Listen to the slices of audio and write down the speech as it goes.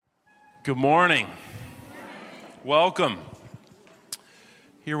Good morning. Welcome.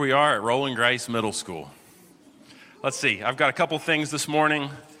 Here we are at Roland Grice Middle School. Let's see, I've got a couple things this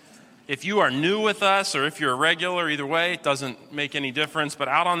morning. If you are new with us or if you're a regular, either way, it doesn't make any difference. But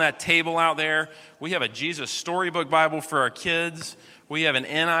out on that table out there, we have a Jesus Storybook Bible for our kids. We have an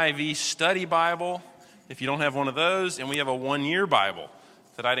NIV Study Bible, if you don't have one of those. And we have a one-year Bible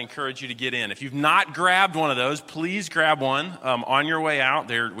that I'd encourage you to get in. If you've not grabbed one of those, please grab one on your way out.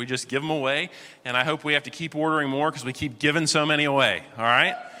 We just give them away, and I hope we have to keep ordering more because we keep giving so many away, all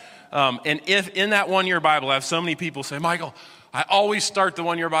right? And if in that one-year Bible, I have so many people say, Michael, I always start the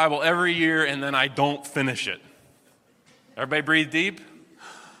one-year Bible every year, and then I don't finish it. Everybody breathe deep.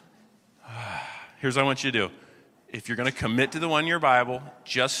 Here's what I want you to do. If you're going to commit to the one-year Bible,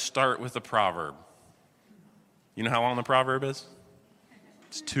 just start with the proverb. You know how long the proverb is?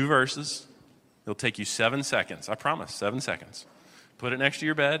 It's 2 verses. It'll take you 7 seconds. I promise, 7 seconds. Put it next to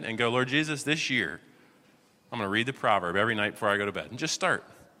your bed and go, Lord Jesus, this year, I'm going to read the proverb every night before I go to bed. And just start.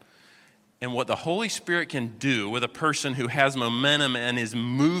 And what the Holy Spirit can do with a person who has momentum and is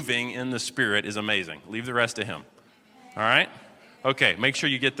moving in the Spirit is amazing. Leave the rest to Him. All right? Okay, make sure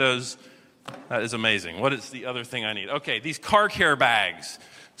you get those. That is amazing. What is the other thing I need? Okay, these car care bags.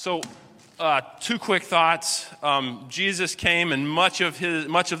 So, 2 quick thoughts. Jesus came, and much of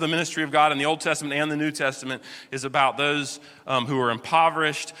the ministry of God in the Old Testament and the New Testament is about those who are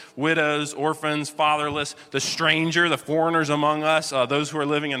impoverished, widows, orphans, fatherless, the stranger, the foreigners among us, those who are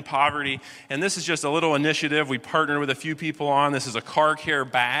living in poverty. And this is just a little initiative we partnered with a few people on. This is a car care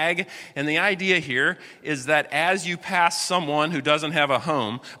bag. And the idea here is that as you pass someone who doesn't have a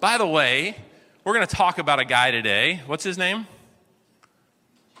home, by the way, we're going to talk about a guy today. What's his name?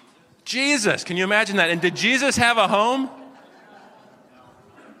 Jesus. Can you imagine that? And did Jesus have a home?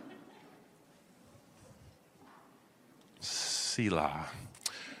 Selah.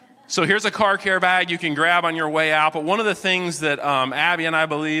 So here's a car care bag you can grab on your way out. But one of the things that Abby and I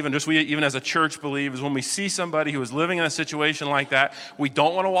believe, and just we even as a church believe, is when we see somebody who is living in a situation like that, we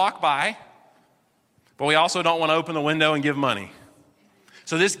don't want to walk by, but we also don't want to open the window and give money.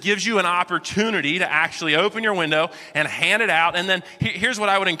 So this gives you an opportunity to actually open your window and hand it out. And then here's what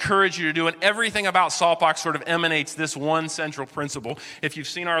I would encourage you to do. And everything about Saltbox sort of emanates this one central principle. If you've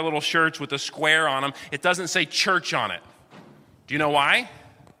seen our little shirts with the square on them, it doesn't say church on it. Do you know why?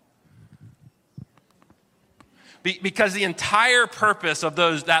 Because the entire purpose of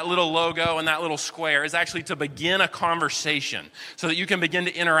that little logo and that little square is actually to begin a conversation so that you can begin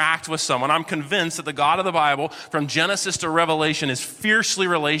to interact with someone. I'm convinced that the God of the Bible, from Genesis to Revelation, is fiercely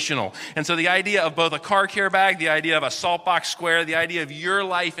relational. And so the idea of both a car care bag, the idea of a Saltbox square, the idea of your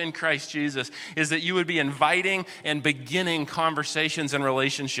life in Christ Jesus is that you would be inviting and beginning conversations and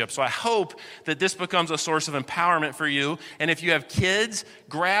relationships. So I hope that this becomes a source of empowerment for you. And if you have kids,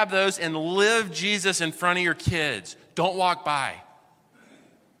 grab those and live Jesus in front of your kids. Don't walk by.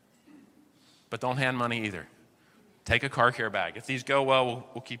 But don't hand money either. Take a car care bag. If these go well,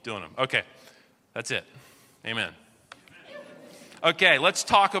 we'll keep doing them. Okay, that's it. Amen. Okay, let's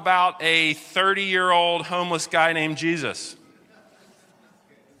talk about a 30-year-old homeless guy named Jesus.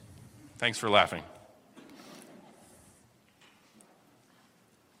 Thanks for laughing.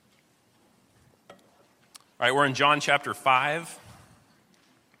 All right, we're in John chapter 5.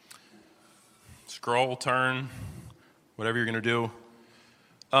 Scroll, turn, whatever you're going to do.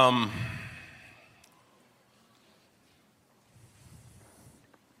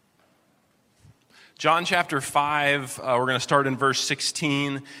 John chapter 5, we're going to start in verse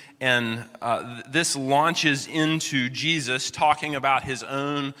 16, and this launches into Jesus talking about his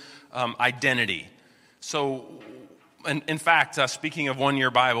own identity. So, in fact, speaking of one-year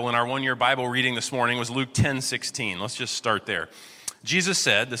Bible, in our one-year Bible reading this morning was Luke 10:16. Let's just start there. Jesus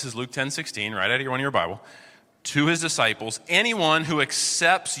said, this is Luke 10:16, right out of your one-year Bible, to his disciples, anyone who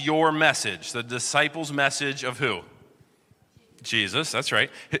accepts your message, the disciples' message of who? Jesus, that's right.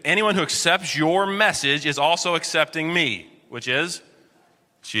 Anyone who accepts your message is also accepting me, which is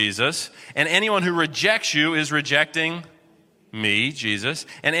Jesus. And anyone who rejects you is rejecting me, Jesus.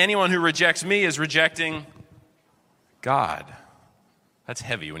 And anyone who rejects me is rejecting God. That's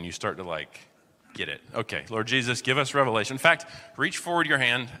heavy when you start to get it. Okay, Lord Jesus, give us revelation. In fact, reach forward your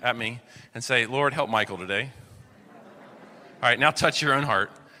hand at me and say, Lord, help Michael today. All right, now touch your own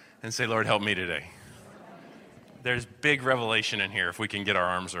heart and say, Lord, help me today. There's big revelation in here if we can get our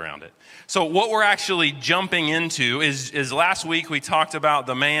arms around it. So what we're actually jumping into is last week we talked about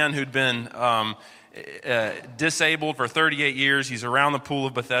the man who'd been disabled for 38 years. He's around the pool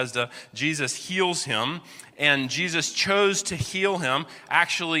of Bethesda. Jesus heals him, and Jesus chose to heal him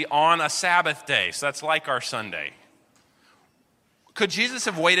actually on a Sabbath day. So that's like our Sunday. Could Jesus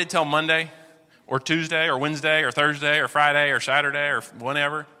have waited till Monday or Tuesday or Wednesday or Thursday or Friday or Saturday or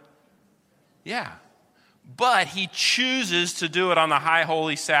whenever? Yeah. But he chooses to do it on the high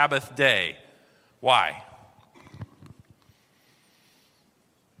holy Sabbath day. Why?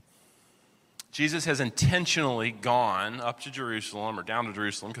 Jesus has intentionally gone up to Jerusalem, or down to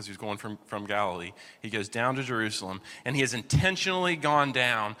Jerusalem, because he's going from Galilee. He goes down to Jerusalem, and he has intentionally gone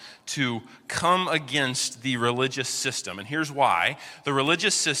down to come against the religious system. And here's why. The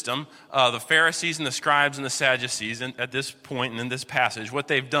religious system, the Pharisees and the scribes and the Sadducees, and at this point and in this passage, what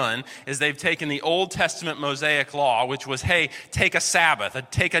they've done is they've taken the Old Testament Mosaic law, which was, hey, take a Sabbath,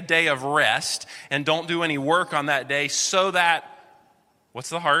 take a day of rest, and don't do any work on that day, so that, what's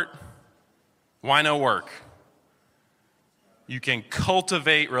the heart? Why no work? You can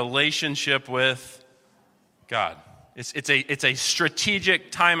cultivate relationship with God. It's a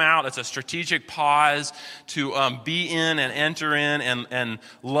strategic timeout. It's a strategic pause to be in and enter in and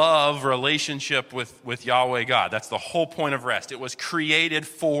love relationship with Yahweh God. That's the whole point of rest. It was created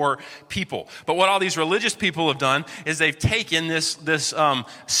for people. But what all these religious people have done is they've taken this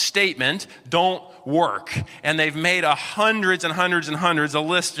statement, don't work, and they've made hundreds and hundreds and hundreds, a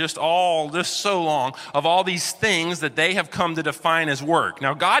list just so long of all these things that they have come to define as work.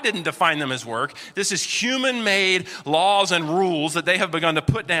 Now, God didn't define them as work. This is human-made laws and rules that they have begun to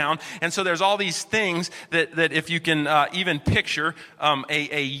put down, and so there's all these things that if you can even picture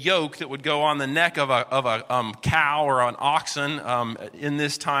a yoke that would go on the neck of a cow or an oxen in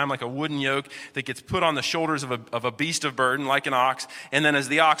this time, like a wooden yoke that gets put on the shoulders of a beast of burden, like an ox, and then as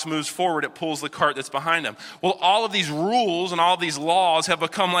the ox moves forward, it pulls the cart that's behind them. Well, all of these rules and all of these laws have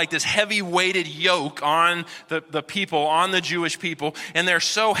become like this heavy-weighted yoke on the people, on the Jewish people, and they're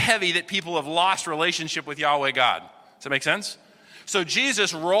so heavy that people have lost relationship with Yahweh God. Does that make sense? So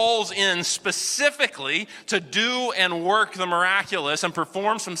Jesus rolls in specifically to do and work the miraculous and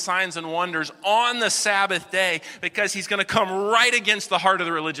perform some signs and wonders on the Sabbath day because he's going to come right against the heart of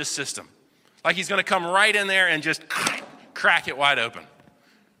the religious system. Like he's going to come right in there and just crack it wide open.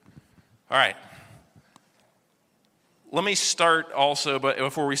 All right. Let me start also, but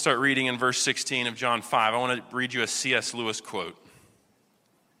before we start reading in verse 16 of John 5, I want to read you a C.S. Lewis quote.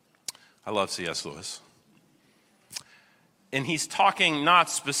 I love C.S. Lewis. And he's talking not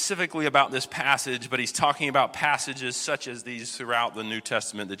specifically about this passage, but he's talking about passages such as these throughout the New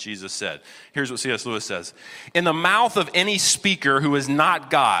Testament that Jesus said. Here's what C.S. Lewis says. In the mouth of any speaker who is not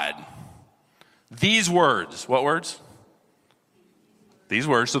God, these words, what words? These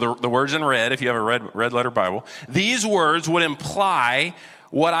words, so the words in red, if you have a red letter Bible, these words would imply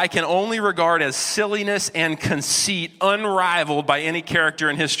what I can only regard as silliness and conceit unrivaled by any character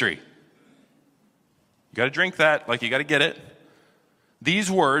in history. You got to drink that, like you got to get it.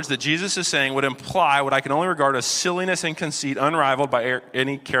 These words that Jesus is saying would imply what I can only regard as silliness and conceit unrivaled by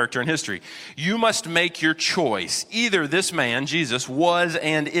any character in history. You must make your choice. Either this man, Jesus, was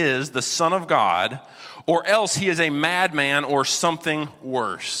and is the Son of God, or else he is a madman or something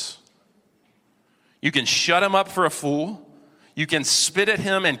worse. You can shut him up for a fool, you can spit at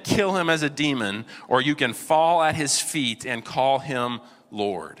him and kill him as a demon, or you can fall at his feet and call him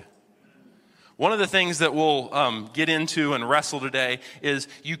Lord. One of the things that we'll get into and wrestle today is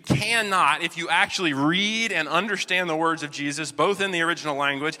you cannot, if you actually read and understand the words of Jesus, both in the original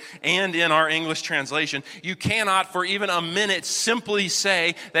language and in our English translation, you cannot for even a minute simply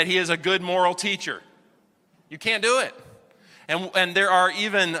say that he is a good moral teacher. You can't do it. And there are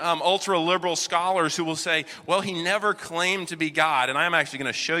even ultra-liberal scholars who will say, well, he never claimed to be God. And I'm actually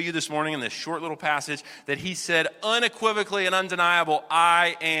going to show you this morning in this short little passage that he said unequivocally and undeniable,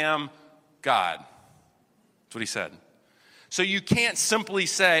 I am God. That's what he said. So you can't simply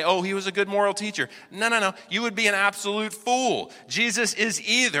say, oh, he was a good moral teacher. No. You would be an absolute fool. Jesus is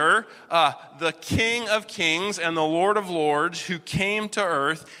either the King of Kings and the Lord of Lords who came to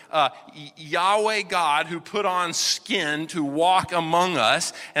earth, Yahweh God who put on skin to walk among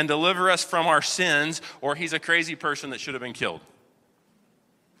us and deliver us from our sins, or he's a crazy person that should have been killed.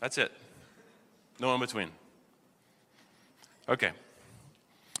 That's it. No in between. Okay.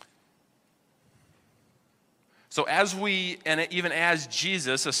 So even as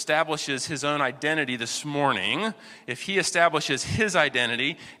Jesus establishes his own identity this morning, if he establishes his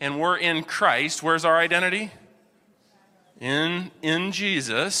identity and we're in Christ, where's our identity? In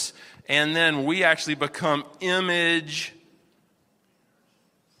Jesus. And then we actually become image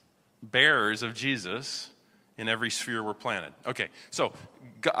bearers of Jesus in every sphere we're planted. Okay, so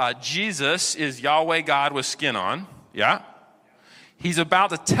Jesus is Yahweh God with skin on, yeah? He's about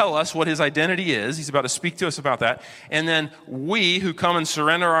to tell us what his identity is. He's about to speak to us about that. And then we who come and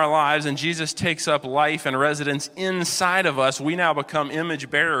surrender our lives and Jesus takes up life and residence inside of us, we now become image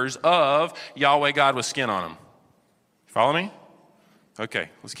bearers of Yahweh God with skin on him. Follow me? Okay,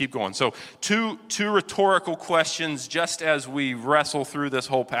 let's keep going. So two rhetorical questions just as we wrestle through this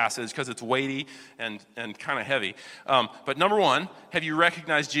whole passage because it's weighty and kind of heavy. But number one, have you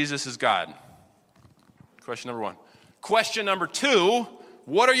recognized Jesus as God? Question number one. Question number two,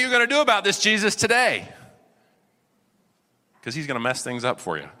 what are you going to do about this Jesus today? Because he's going to mess things up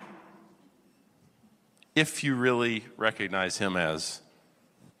for you. If you really recognize him as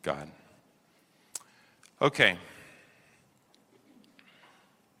God. Okay.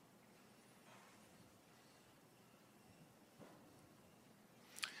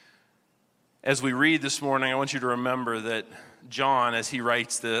 As we read this morning, I want you to remember that John, as he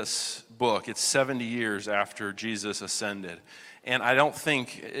writes this book, it's 70 years after Jesus ascended. And I don't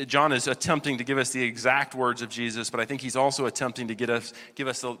think John is attempting to give us the exact words of Jesus, but I think he's also attempting to give us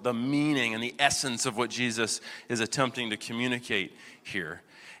the meaning and the essence of what Jesus is attempting to communicate here.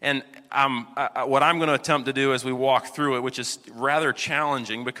 And what I'm going to attempt to do as we walk through it, which is rather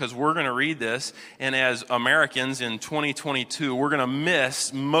challenging because we're going to read this, and as Americans in 2022, we're going to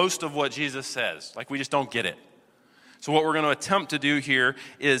miss most of what Jesus says. Like, we just don't get it. So what we're going to attempt to do here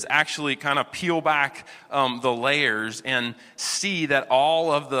is actually kind of peel back the layers and see that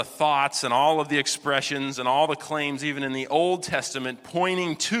all of the thoughts and all of the expressions and all the claims, even in the Old Testament,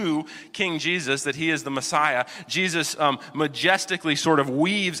 pointing to King Jesus, that he is the Messiah, Jesus majestically sort of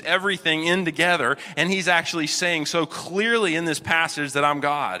weaves everything in together, and he's actually saying so clearly in this passage that I'm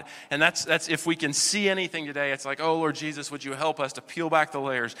God. And that's if we can see anything today, it's like, oh, Lord Jesus, would you help us to peel back the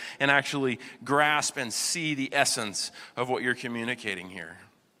layers and actually grasp and see the essence of what you're communicating here.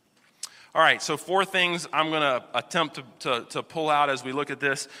 All right, so 4 things I'm going to attempt to pull out as we look at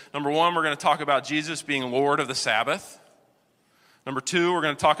this. Number 1, we're going to talk about Jesus being Lord of the Sabbath. Number 2, we're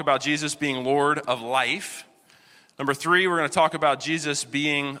going to talk about Jesus being Lord of life. Number 3, we're going to talk about Jesus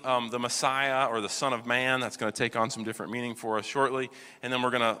being the Messiah or the Son of Man. That's going to take on some different meaning for us shortly. And then we're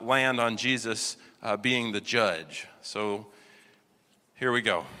going to land on Jesus being the judge. So here we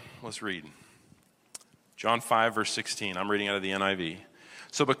go. Let's read. John 5, verse 16. I'm reading out of the NIV.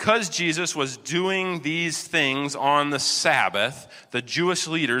 So because Jesus was doing these things on the Sabbath, the Jewish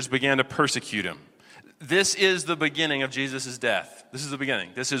leaders began to persecute him. This is the beginning of Jesus' death. This is the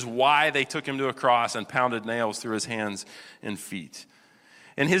beginning. This is why they took him to a cross and pounded nails through his hands and feet.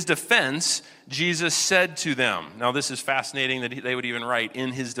 In his defense, Jesus said to them, now this is fascinating that they would even write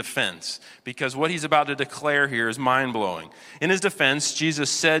in his defense, because what he's about to declare here is mind-blowing. In his defense, Jesus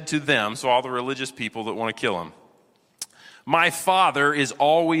said to them, so all the religious people that want to kill him, my Father is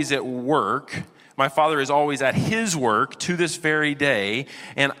always at work. My Father is always at his work to this very day,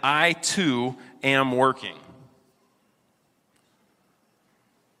 and I too am working.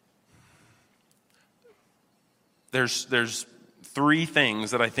 There's 3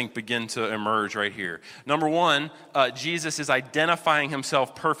 things that I think begin to emerge right here. Number 1, Jesus is identifying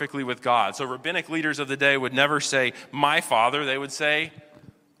himself perfectly with God. So rabbinic leaders of the day would never say, my Father. They would say,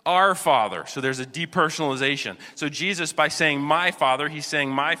 our Father. So there's a depersonalization. So Jesus, by saying my Father, he's saying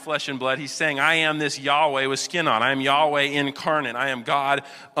my flesh and blood. He's saying I am this Yahweh with skin on. I am Yahweh incarnate. I am God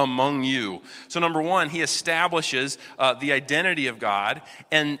among you. So number 1, he establishes the identity of God.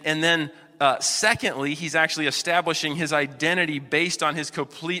 And then secondly, he's actually establishing his identity based on his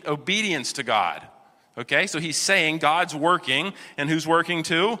complete obedience to God. Okay, so he's saying God's working, and who's working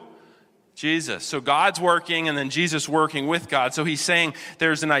too? Jesus. So God's working, and then Jesus working with God. So he's saying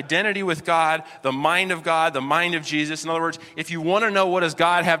there's an identity with God, the mind of Jesus. In other words, if you want to know what does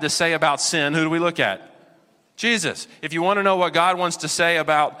God have to say about sin, who do we look at? Jesus. If you want to know what God wants to say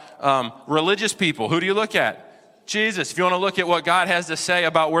about religious people, who do you look at? Jesus. If you want to look at what God has to say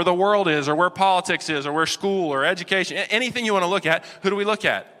about where the world is, or where politics is, or where school or education, anything you want to look at, who do we look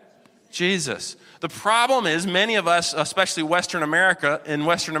at? Jesus. The problem is many of us, especially in Western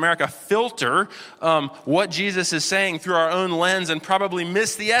America, filter what Jesus is saying through our own lens and probably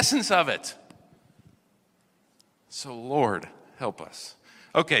miss the essence of it. So Lord, help us.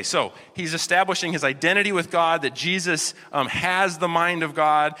 Okay, so he's establishing his identity with God, that Jesus has the mind of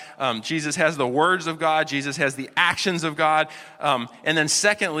God, Jesus has the words of God, Jesus has the actions of God. And then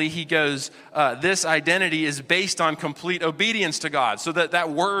secondly, he goes, this identity is based on complete obedience to God. So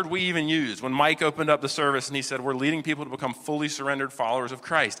that word we even use when Mike opened up the service and he said, we're leading people to become fully surrendered followers of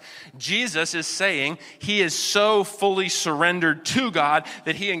Christ. Jesus is saying he is so fully surrendered to God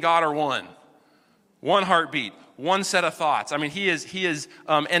that he and God are one. One heartbeat, one set of thoughts. I mean, he is,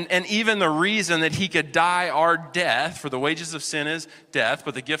 and even the reason that he could die our death, for the wages of sin is death,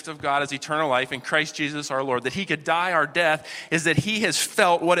 but the gift of God is eternal life in Christ Jesus our Lord, that he could die our death is that he has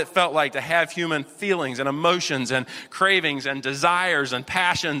felt what it felt like to have human feelings and emotions and cravings and desires and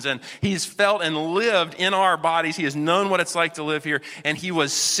passions, and he's felt and lived in our bodies. He has known what it's like to live here, and he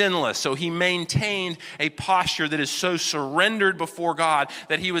was sinless. So he maintained a posture that is so surrendered before God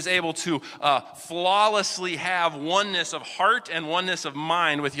that he was able to flawlessly have oneness of heart and oneness of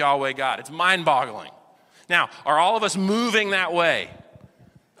mind with Yahweh God. It's mind-boggling. Now, are all of us moving that way?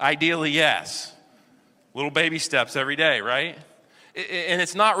 Ideally, yes. Little baby steps every day, right? And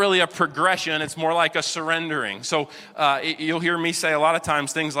it's not really a progression. It's more like a surrendering. So you'll hear me say a lot of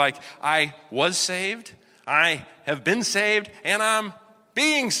times things like, I was saved, I have been saved, and I'm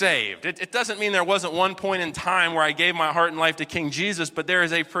being saved. It doesn't mean there wasn't one point in time where I gave my heart and life to King Jesus, but there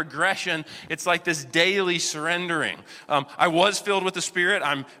is a progression. It's like this daily surrendering. I was filled with the Spirit,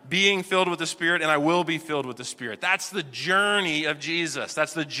 I'm being filled with the Spirit, and I will be filled with the Spirit. That's the journey of Jesus.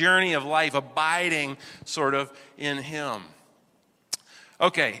 That's the journey of life, abiding sort of in Him.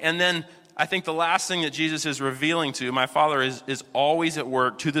 Okay, and then I think the last thing that Jesus is revealing to, my Father is always at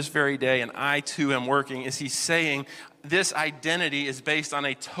work to this very day, and I too am working, is He's saying this identity is based on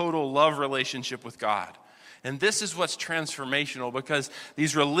a total love relationship with God. And this is what's transformational, because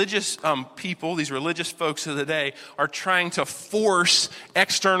these religious people, these religious folks of the day are trying to force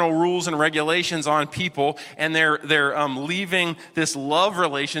external rules and regulations on people, and they're leaving this love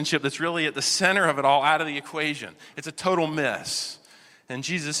relationship that's really at the center of it all out of the equation. It's a total miss. And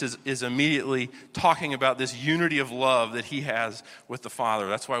Jesus is immediately talking about this unity of love that he has with the Father.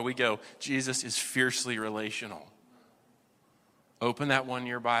 That's why we go, Jesus is fiercely relational. Open that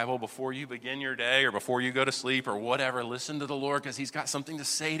one-year Bible before you begin your day or before you go to sleep or whatever. Listen to the Lord, because he's got something to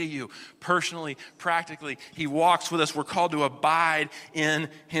say to you personally, practically. He walks with us. We're called to abide in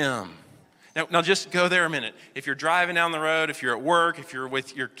him. Now just go there a minute. If you're driving down the road, if you're at work, if you're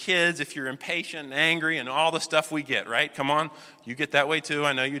with your kids, if you're impatient and angry and all the stuff we get, right? Come on. You get that way too.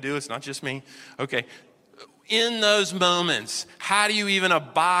 I know you do. It's not just me. Okay. In those moments, how do you even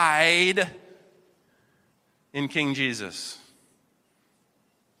abide in King Jesus?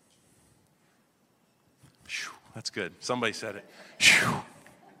 Whew, that's good. Somebody said it. Whew.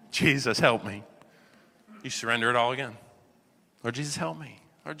 Jesus, help me. You surrender it all again. Lord Jesus, help me.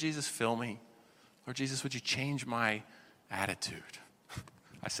 Lord Jesus, fill me. Lord Jesus, would you change my attitude?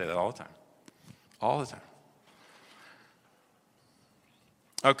 I say that all the time. All the time.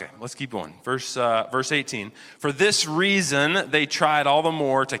 Okay, let's keep going. Verse 18. For this reason, they tried all the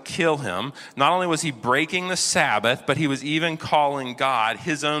more to kill him. Not only was he breaking the Sabbath, but he was even calling God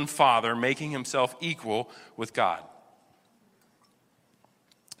his own Father, making himself equal with God.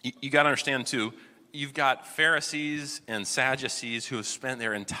 You got to understand, too, you've got Pharisees and Sadducees who have spent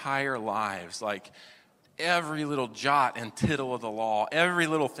their entire lives, like every little jot and tittle of the law, every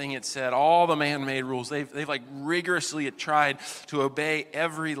little thing it said, all the man-made rules, they've like rigorously tried to obey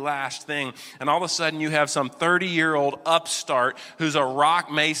every last thing. And all of a sudden you have some 30-year-old upstart who's a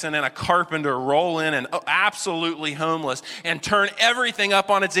rock mason and a carpenter roll in and absolutely homeless and turn everything up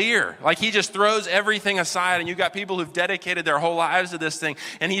on its ear. Like he just throws everything aside, and you've got people who've dedicated their whole lives to this thing,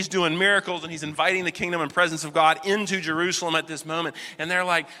 and he's doing miracles and he's inviting the kingdom and presence of God into Jerusalem at this moment. And they're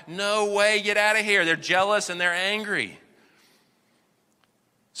like, no way, get out of here. They're jealous and they're angry.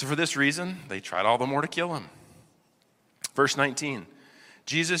 So for this reason, they tried all the more to kill him. Verse 19,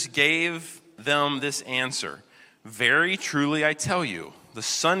 Jesus gave them this answer. Very truly I tell you, the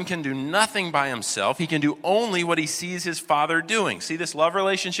Son can do nothing by himself. He can do only what he sees his Father doing. See this love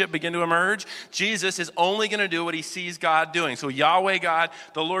relationship begin to emerge? Jesus is only going to do what he sees God doing. So Yahweh God,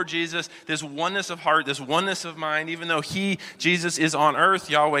 the Lord Jesus, this oneness of heart, this oneness of mind, even though Jesus is on earth,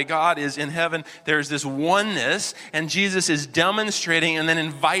 Yahweh God is in heaven, there's this oneness, and Jesus is demonstrating and then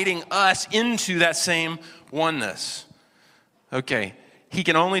inviting us into that same oneness. Okay. He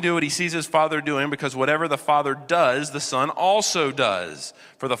can only do what he sees his Father doing, because whatever the Father does, the Son also does.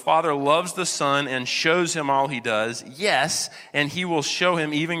 For the Father loves the Son and shows him all he does. Yes, and he will show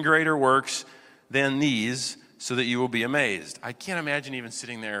him even greater works than these, so that you will be amazed. I can't imagine even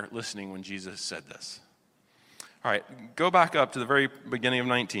sitting there listening when Jesus said this. All right, go back up to the very beginning of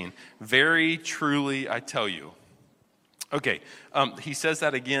 19. Very truly I tell you. Okay, he says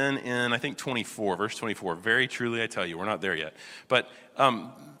that again in, I think, 24, verse 24. Very truly I tell you. We're not there yet. But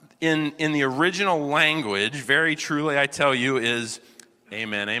in the original language, very truly I tell you is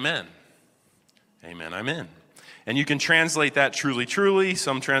amen, amen. Amen, amen. And you can translate that truly, truly.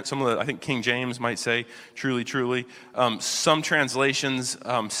 Some of the, I think King James might say truly, truly. Some translations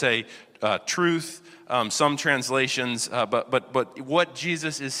say truth, some translations, but what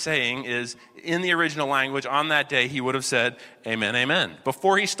Jesus is saying is, in the original language, on that day, he would have said, amen, amen,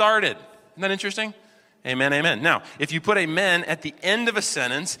 before he started. Isn't that interesting? Amen, amen. Now, if you put amen at the end of a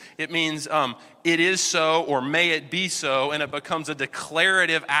sentence, it means it is so or may it be so, and it becomes a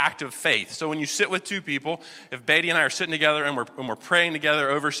declarative act of faith. So when you sit with two people, if Beatty and I are sitting together and we're praying together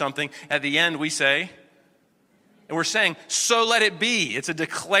over something, at the end we say, and we're saying, so let it be. It's a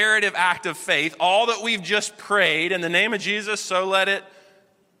declarative act of faith. All that we've just prayed in the name of Jesus, so let it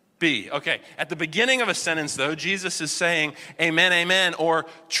be. Okay, at the beginning of a sentence, though, Jesus is saying, amen, amen, or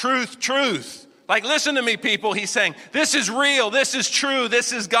truth, truth. Like, listen to me, people. He's saying, this is real, this is true,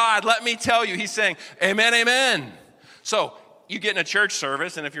 this is God. Let me tell you. He's saying, amen, amen. So you get in a church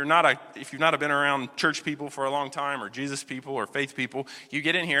service, and if you've not been around church people for a long time, or Jesus people, or faith people, you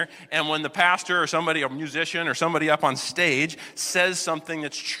get in here, and when the pastor or somebody, a musician or somebody up on stage says something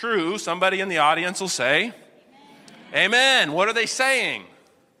that's true, somebody in the audience will say, amen. What are they saying?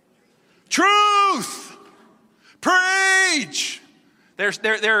 Truth. Preach.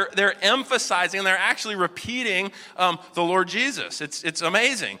 They're emphasizing, and they're actually repeating the Lord Jesus. It's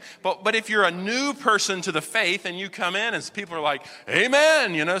amazing. But if you're a new person to the faith and you come in and people are like,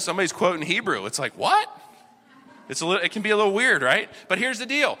 amen, somebody's quoting Hebrew. It's like, what? It can be a little weird, right? But here's the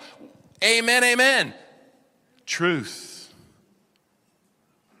deal. Amen, amen. Truth.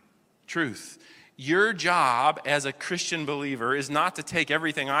 Truth. Your job as a Christian believer is not to take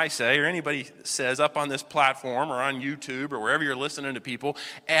everything I say or anybody says up on this platform or on YouTube or wherever you're listening to people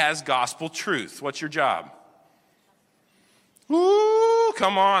as gospel truth. What's your job? Ooh,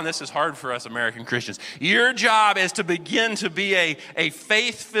 come on. This is hard for us American Christians. Your job is to begin to be a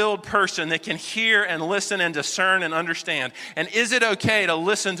faith-filled person that can hear and listen and discern and understand. And is it okay to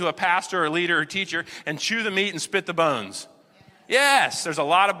listen to a pastor or leader or teacher and chew the meat and spit the bones? Yes, there's a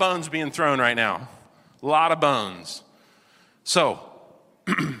lot of bones being thrown right now. A lot of bones. So,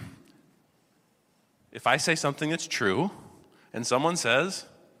 if I say something that's true and someone says,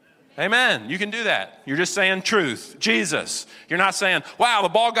 amen, you can do that. You're just saying truth, Jesus. You're not saying, wow, the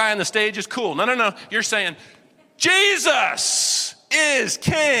bald guy on the stage is cool. No. You're saying, Jesus is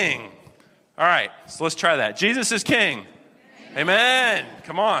king. All right, so let's try that. Jesus is king. Amen.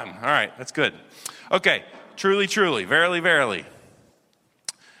 Come on. All right, that's good. Okay, truly, truly, verily, verily.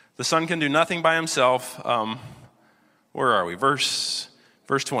 The Son can do nothing by himself. Where are we? Verse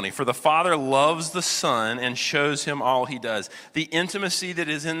 20. For the Father loves the Son and shows him all he does. The intimacy that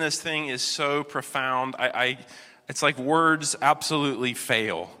is in this thing is so profound. It's like words absolutely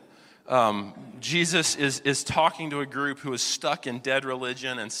fail. Jesus is talking to a group who is stuck in dead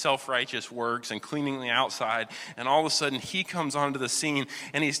religion and self-righteous works and cleaning the outside, and all of a sudden he comes onto the scene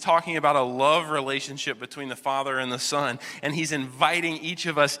and he's talking about a love relationship between the Father and the Son, and he's inviting each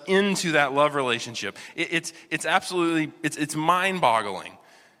of us into that love relationship. It's absolutely mind-boggling,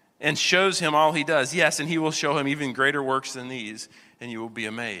 and shows him all he does. Yes, and he will show him even greater works than these, and you will be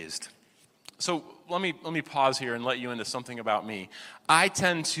amazed. So let me pause here and let you into something about me. I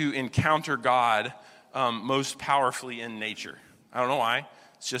tend to encounter God most powerfully in nature. I don't know why.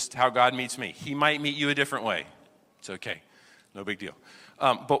 It's just how God meets me. He might meet you a different way. It's okay. No big deal.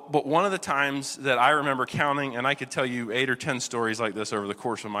 But one of the times that I remember counting, and I could tell you 8 or 10 stories like this over the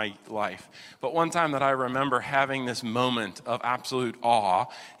course of my life, but one time that I remember having this moment of absolute awe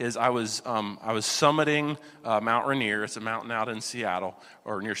is I was summiting Mount Rainier. It's a mountain out in Seattle,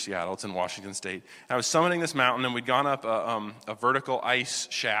 or near Seattle. It's in Washington State. I was summiting this mountain, and we'd gone up a vertical ice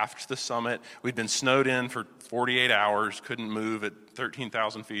shaft to the summit. We'd been snowed in for 48 hours, couldn't move at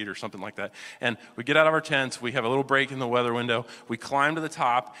 13,000 feet or something like that. And we get out of our tents, we have a little break in the weather window, we climb to the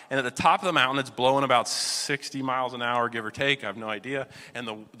top, and at the top of the mountain, it's blowing about 60 miles an hour, give or take, I have no idea,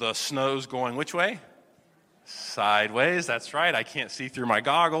 and the snow's going which way? Sideways, that's right. I can't see through my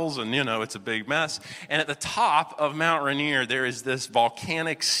goggles, and it's a big mess. And at the top of Mount Rainier, there is this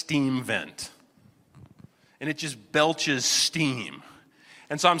volcanic steam vent, and it just belches steam.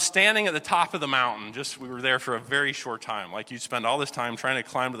 And so I'm standing at the top of the mountain. We were there for a very short time. Like, you spend all this time trying to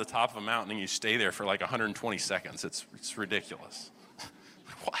climb to the top of a mountain, and you stay there for like 120 seconds. It's ridiculous.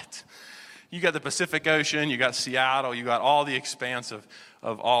 What? You got the Pacific Ocean, you got Seattle, you got all the expanse of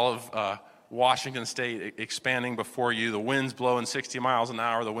all of Washington State expanding before you. The wind's blowing 60 miles an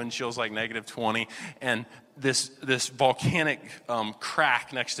hour. The wind chill's like negative 20. And this volcanic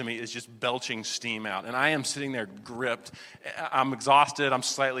crack next to me is just belching steam out. And I am sitting there gripped. I'm exhausted. I'm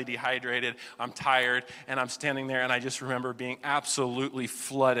slightly dehydrated. I'm tired. And I'm standing there, and I just remember being absolutely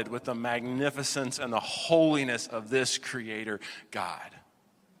flooded with the magnificence and the holiness of this Creator God.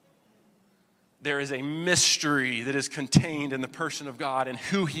 there is a mystery that is contained in the person of God and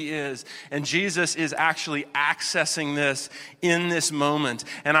who he is. And Jesus is actually accessing this in this moment.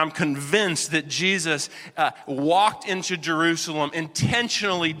 And I'm convinced that Jesus walked into Jerusalem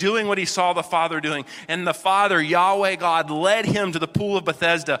intentionally doing what he saw the Father doing. And the Father, Yahweh God, led him to the pool of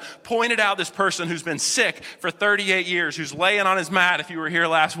Bethesda, pointed out this person who's been sick for 38 years, who's laying on his mat, if you were here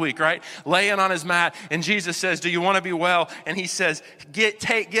last week, right? Laying on his mat. And Jesus says, do you want to be well? And he says,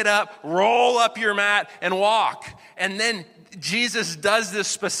 get up, roll up your mat and walk. And then Jesus does this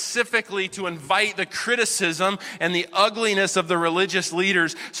specifically to invite the criticism and the ugliness of the religious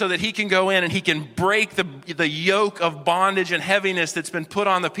leaders so that he can go in and he can break the yoke of bondage and heaviness that's been put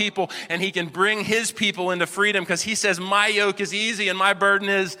on the people, and he can bring his people into freedom, because he says, my yoke is easy and my burden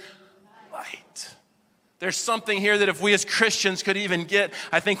is light. There's something here that if we as Christians could even get,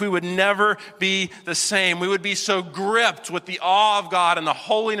 I think we would never be the same. We would be so gripped with the awe of God and the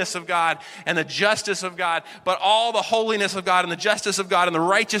holiness of God and the justice of God. But all the holiness of God and the justice of God and the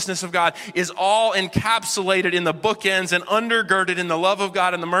righteousness of God is all encapsulated in the bookends and undergirded in the love of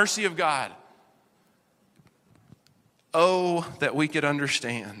God and the mercy of God. Oh, that we could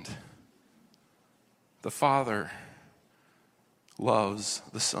understand. The Father loves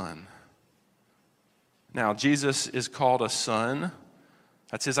the Son. Now, Jesus is called a son.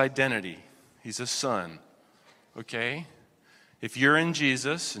 That's his identity. He's a son. Okay? If you're in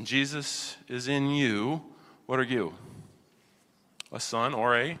Jesus and Jesus is in you, what are you? A son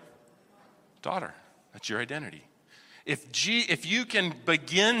or a daughter. That's your identity. If you can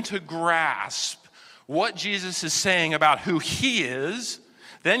begin to grasp what Jesus is saying about who he is,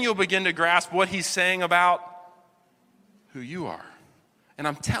 then you'll begin to grasp what he's saying about who you are. And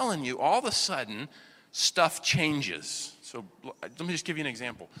I'm telling you, all of a sudden, stuff changes. So let me just give you an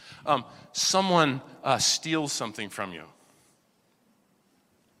example. Someone steals something from you.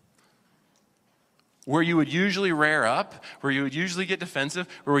 Where you would usually rear up, where you would usually get defensive,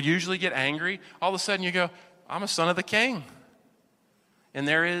 where you would usually get angry, all of a sudden you go, I'm a son of the king. And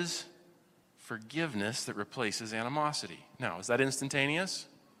there is forgiveness that replaces animosity. Now, is that instantaneous?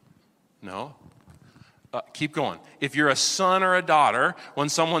 No. Keep going. If you're a son or a daughter, when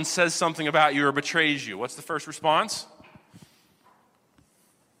someone says something about you or betrays you, what's the first response?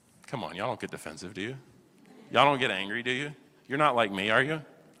 Come on, y'all don't get defensive, do you? Y'all don't get angry, do you? You're not like me, are you?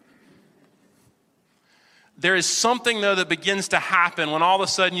 There is something, though, that begins to happen when all of a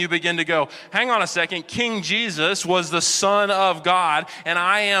sudden you begin to go, hang on a second, King Jesus was the Son of God, and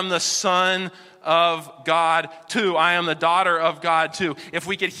I am the Son of God too. I am the daughter of God too. If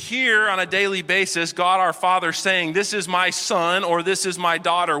we could hear on a daily basis God our Father saying, this is my son or this is my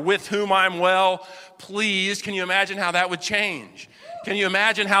daughter with whom I'm well pleased, can you imagine how that would change? Can you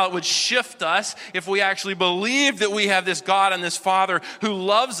imagine how it would shift us if we actually believed that we have this God and this Father who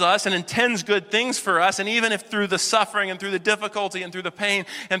loves us and intends good things for us, and even if through the suffering and through the difficulty and through the pain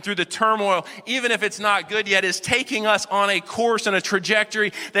and through the turmoil, even if it's not good yet, is taking us on a course and a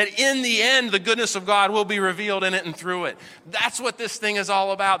trajectory that in the end the goodness of God will be revealed in it and through it. That's what this thing is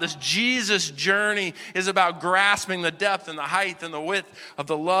all about. This Jesus journey is about grasping the depth and the height and the width of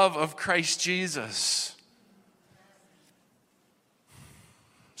the love of Christ Jesus.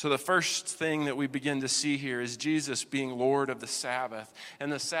 So the first thing that we begin to see here is Jesus being Lord of the Sabbath.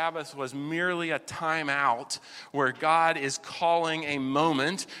 And the Sabbath was merely a time out where God is calling a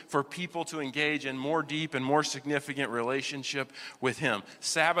moment for people to engage in more deep and more significant relationship with him.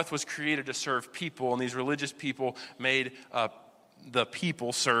 Sabbath was created to serve people, and these religious people made the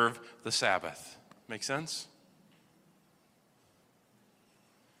people serve the Sabbath. Make sense?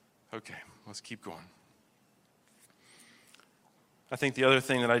 Okay, let's keep going. I think the other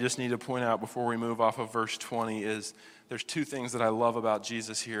thing that I just need to point out before we move off of verse 20 is there's two things that I love about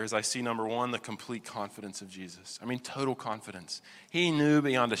Jesus here. Is I see, number one, the complete confidence of Jesus. I mean, total confidence. He knew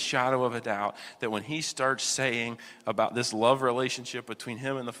beyond a shadow of a doubt that when he starts saying about this love relationship between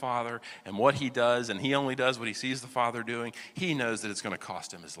him and the Father and what he does, and he only does what he sees the Father doing, he knows that it's going to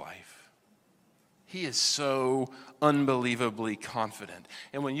cost him his life. He is so unbelievably confident.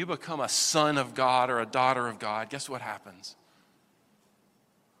 And when you become a son of God or a daughter of God, guess what happens?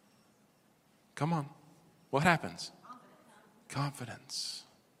 Come on. What happens? Confidence.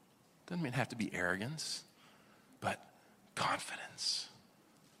 Doesn't mean have to be arrogance, but confidence.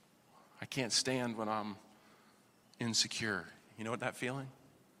 I can't stand when I'm insecure. You know what that feeling?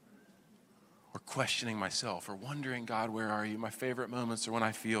 Or questioning myself, or wondering, God, where are you? My favorite moments are when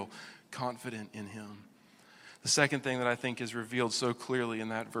I feel confident in him. The second thing that I think is revealed so clearly in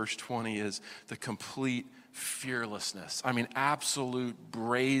that verse 20 is the complete fearlessness. I mean, absolute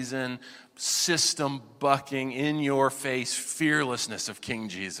brazen, system bucking, in your face fearlessness of King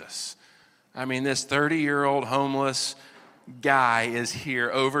Jesus. I mean, this 30-year-old homeless guy is here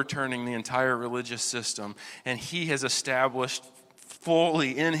overturning the entire religious system, and he has established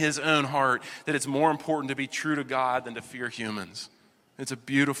fully in his own heart that it's more important to be true to God than to fear humans. It's a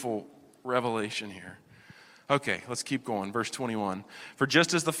beautiful revelation here. Okay, let's keep going. Verse 21. For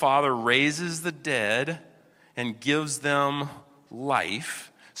just as the Father raises the dead and gives them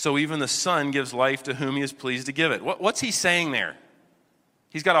life, so even the Son gives life to whom he is pleased to give it. What's he saying there?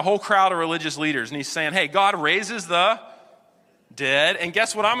 He's got a whole crowd of religious leaders, and he's saying, hey, God raises the dead, and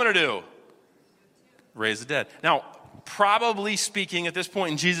guess what I'm going to do? Raise the dead. Now, probably speaking, at this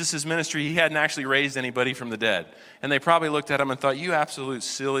point in Jesus' ministry, he hadn't actually raised anybody from the dead. And they probably looked at him and thought, you absolute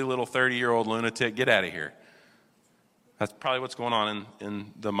silly little 30-year-old lunatic, get out of here. That's probably what's going on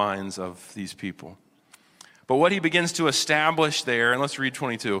in the minds of these people. But what he begins to establish there, and let's read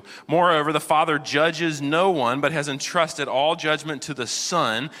 22. Moreover, the Father judges no one, but has entrusted all judgment to the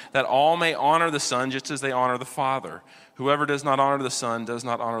Son, that all may honor the Son just as they honor the Father. Whoever does not honor the Son does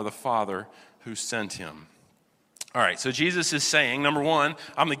not honor the Father who sent him. All right, so Jesus is saying, number one,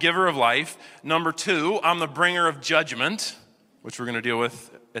 I'm the giver of life. Number two, I'm the bringer of judgment, which we're going to deal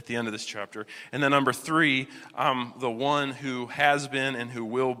with at the end of this chapter. And then number three, I'm the one who has been and who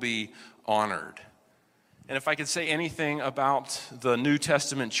will be honored. And if I could say anything about the New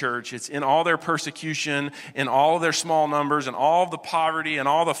Testament church, it's in all their persecution, in all of their small numbers, and all of the poverty, and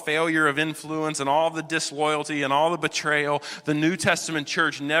all the failure of influence, and all of the disloyalty, and all the betrayal, the New Testament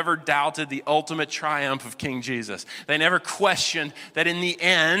church never doubted the ultimate triumph of King Jesus. They never questioned that in the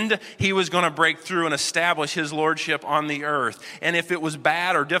end, he was going to break through and establish his lordship on the earth. And if it was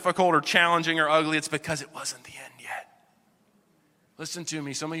bad or difficult or challenging or ugly, it's because it wasn't the end yet. Listen to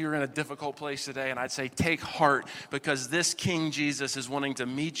me, some of you are in a difficult place today, and I'd say take heart, because this King Jesus is wanting to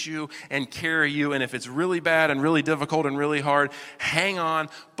meet you and carry you, and if it's really bad and really difficult and really hard, hang on,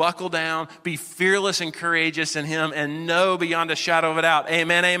 buckle down, be fearless and courageous in him, and know beyond a shadow of a doubt,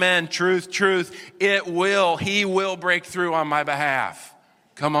 amen, amen, truth, truth, he will break through on my behalf.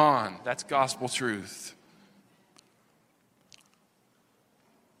 Come on, that's gospel truth.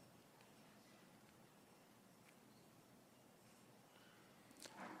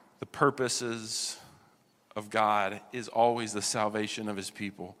 The purposes of God is always the salvation of his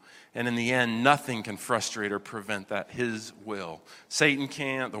people. And in the end, nothing can frustrate or prevent that, his will. Satan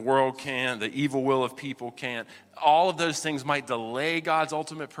can't, the world can't, the evil will of people can't. All of those things might delay God's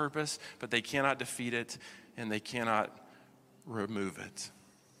ultimate purpose, but they cannot defeat it and they cannot remove it.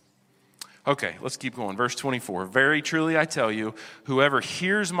 Okay, let's keep going. Verse 24. Very truly I tell you, whoever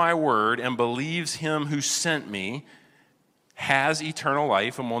hears my word and believes him who sent me has eternal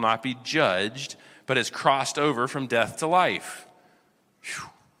life and will not be judged, but has crossed over from death to life. Whew.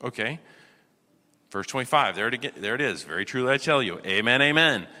 Okay. Verse 25, there it is. Very truly I tell you, amen,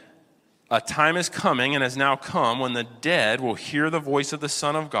 amen. A time is coming and has now come when the dead will hear the voice of the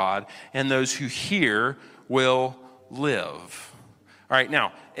Son of God, and those who hear will live. All right,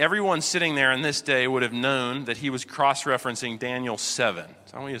 now, everyone sitting there in this day would have known that he was cross-referencing Daniel 7.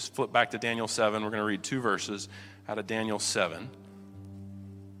 So I want you to flip back to Daniel 7. We're going to read 2 verses out of Daniel 7.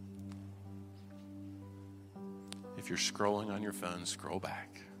 If you're scrolling on your phone, scroll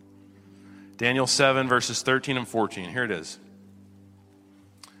back. Daniel 7, verses 13 and 14. Here it is.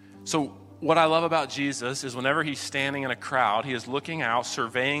 So what I love about Jesus is whenever he's standing in a crowd, he is looking out,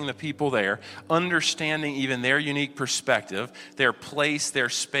 surveying the people there, understanding even their unique perspective, their place, their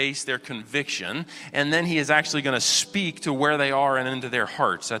space, their conviction, and then he is actually going to speak to where they are and into their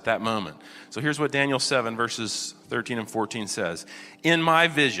hearts at that moment. So here's what Daniel 7, verses 13 and 14 says. In my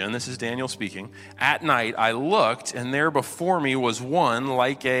vision, this is Daniel speaking, at night I looked, and there before me was one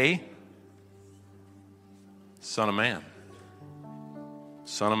like a Son of Man.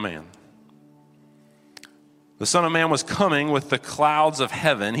 Son of Man. The Son of Man was coming with the clouds of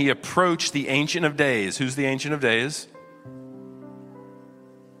heaven. He approached the Ancient of Days. Who's the Ancient of Days?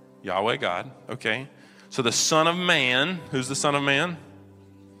 Yahweh God. Okay. So the Son of Man, who's the Son of Man?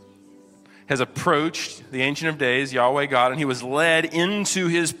 Has approached the Ancient of Days, Yahweh God, and he was led into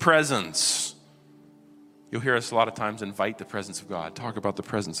his presence. You'll hear us a lot of times invite the presence of God, talk about the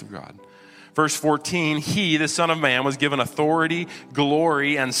presence of God. Verse 14, he, the Son of Man, was given authority,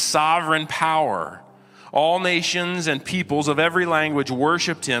 glory, and sovereign power. All nations and peoples of every language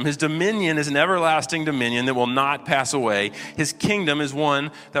worshiped him. His dominion is an everlasting dominion that will not pass away. His kingdom is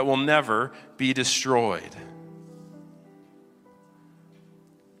one that will never be destroyed.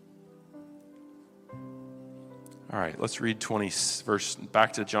 All right, let's read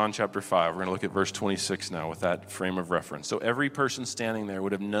back to John chapter 5. We're going to look at verse 26 now with that frame of reference. So every person standing there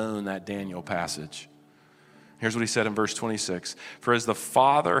would have known that Daniel passage. Here's what he said in verse 26. For as the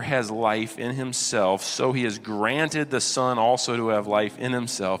Father has life in himself, so he has granted the Son also to have life in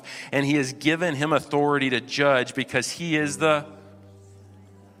himself. And he has given him authority to judge because he is the...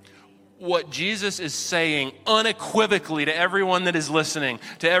 What Jesus is saying unequivocally to everyone that is listening,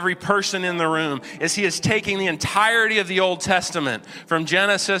 to every person in the room, is he is taking the entirety of the Old Testament, from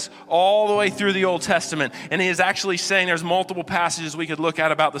Genesis all the way through the Old Testament, and he is actually saying there's multiple passages we could look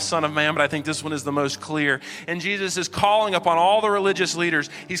at about the Son of Man, but I think this one is the most clear. And Jesus is calling upon all the religious leaders.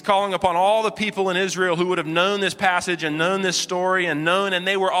 He's calling upon all the people in Israel who would have known this passage and known this story and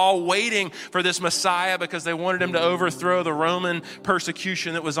they were all waiting for this Messiah because they wanted him to overthrow the Roman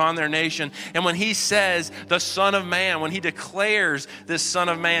persecution that was on their nation. And when he says the Son of Man, when he declares this Son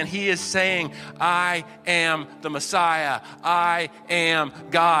of Man, he is saying, I am the Messiah. I am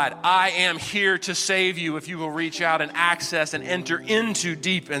God. I am here to save you if you will reach out and access and enter into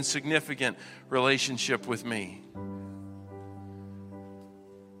deep and significant relationship with me.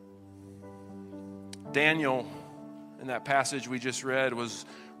 Daniel, in that passage we just read, was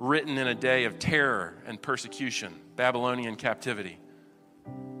written in a day of terror and persecution, Babylonian captivity.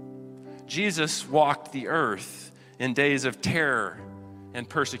 Jesus walked the earth in days of terror and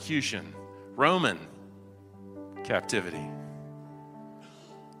persecution, Roman captivity.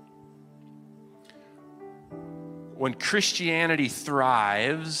 When Christianity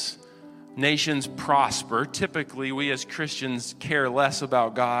thrives, nations prosper. Typically, we as Christians care less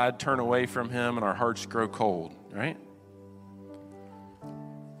about God, turn away from him, and our hearts grow cold, right?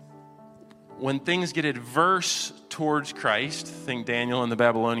 When things get adverse towards Christ, think Daniel in the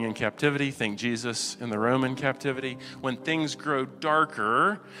Babylonian captivity, think Jesus in the Roman captivity. When things grow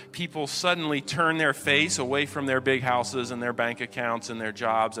darker, people suddenly turn their face away from their big houses and their bank accounts and their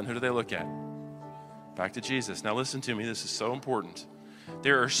jobs, and who do they look at? Back to Jesus. Now listen to me, this is so important.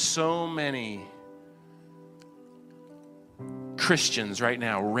 There are so many Christians right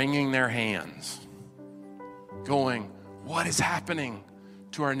now wringing their hands, going, what is happening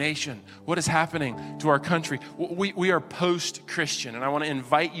to our nation? What is happening to our country? We are post-Christian, and I want to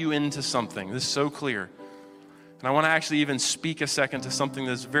invite you into something. This is so clear. And I want to actually even speak a second to something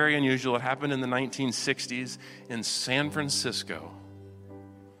that's very unusual. It happened in the 1960s in San Francisco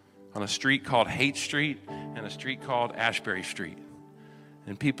on a street called Haight Street and a street called Ashbury Street.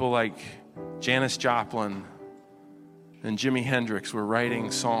 And people like Janis Joplin and Jimi Hendrix were writing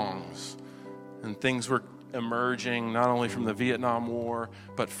songs, and things were emerging not only from the Vietnam War,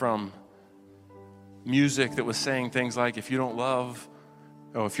 but from music that was saying things like, if you don't love,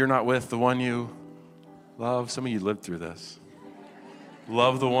 if you're not with the one you love, some of you lived through this.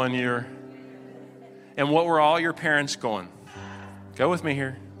 Love the one you're... And what were all your parents going? Go with me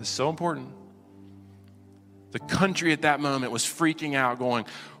here. This is so important. The country at that moment was freaking out, going,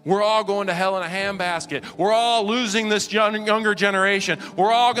 we're all going to hell in a handbasket. We're all losing this younger generation.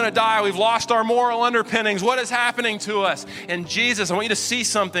 We're all going to die. We've lost our moral underpinnings. What is happening to us? And Jesus, I want you to see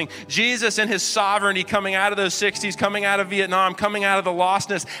something. Jesus in his sovereignty, coming out of those 60s, coming out of Vietnam, coming out of the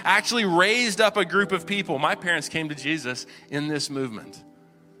lostness, actually raised up a group of people. My parents came to Jesus in this movement,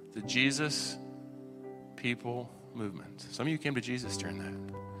 the Jesus People movement. Some of you came to Jesus during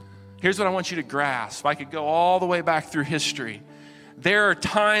that. Here's what I want you to grasp. I could go all the way back through history. There are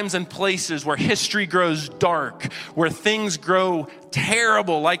times and places where history grows dark, where things grow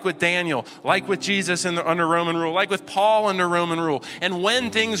terrible, like with Daniel, like with Jesus under Roman rule, like with Paul under Roman rule. And when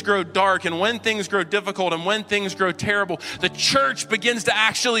things grow dark and when things grow difficult and when things grow terrible, the church begins to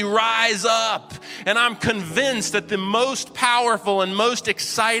actually rise up. And I'm convinced that the most powerful and most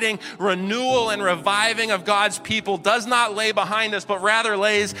exciting renewal and reviving of God's people does not lay behind us, but rather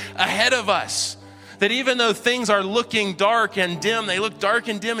lays ahead of us. That even though things are looking dark and dim, they look dark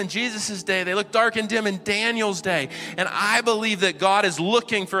and dim in Jesus' day, they look dark and dim in Daniel's day. And I believe that God is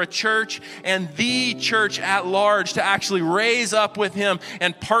looking for a church and the church at large to actually raise up with him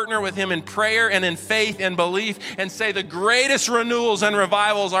and partner with him in prayer and in faith and belief and say the greatest renewals and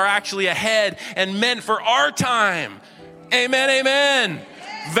revivals are actually ahead and meant for our time. Amen, amen.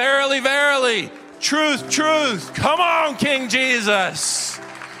 Verily, verily. Truth, truth. Come on, King Jesus.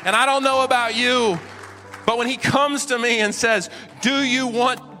 And I don't know about you, but when he comes to me and says, do you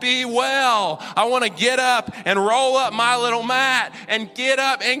want to be well? I want to get up and roll up my little mat and get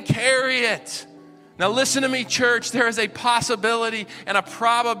up and carry it. Now listen to me, church. There is a possibility and a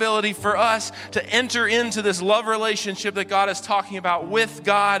probability for us to enter into this love relationship that God is talking about with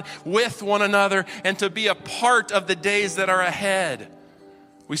God, with one another, and to be a part of the days that are ahead.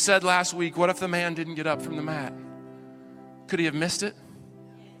 We said last week, what if the man didn't get up from the mat? Could he have missed it?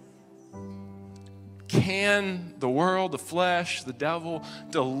 Can the world, the flesh, the devil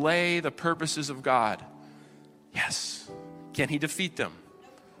delay the purposes of God? Yes. Can he defeat them?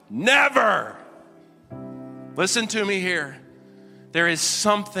 Never. Listen to me here. There is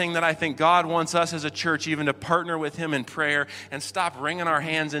something that I think God wants us as a church even to partner with him in prayer and stop wringing our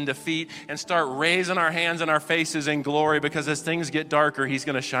hands in defeat and start raising our hands and our faces in glory, because as things get darker, he's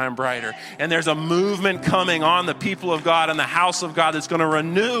going to shine brighter. And there's a movement coming on the people of God and the house of God that's going to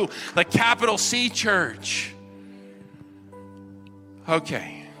renew the capital C church.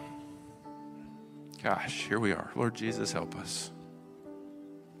 Okay. Gosh, here we are. Lord Jesus, help us.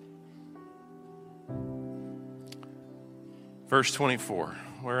 Verse 24.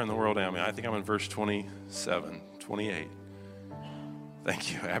 Where in the world am I? I think I'm in verse 27, 28.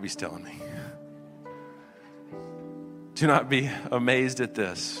 Thank you. Abby's telling me. Do not be amazed at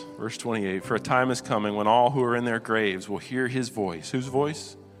this. Verse 28. For a time is coming when all who are in their graves will hear his voice. Whose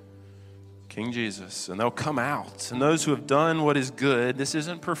voice? King Jesus. And they'll come out. And those who have done what is good, this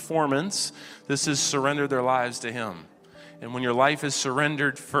isn't performance. This is surrender their lives to him. And when your life is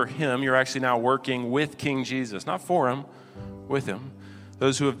surrendered for him, you're actually now working with King Jesus. Not for him, with him.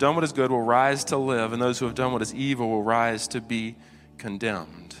 Those who have done what is good will rise to live, and those who have done what is evil will rise to be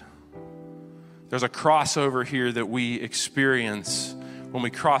condemned. There's a crossover here that we experience when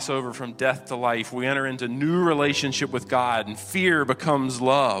we cross over from death to life. We enter into new relationship with God, and fear becomes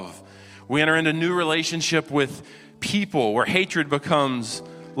love. We enter into new relationship with people where hatred becomes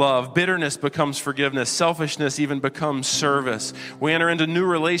love, bitterness becomes forgiveness, selfishness even becomes service. We enter into new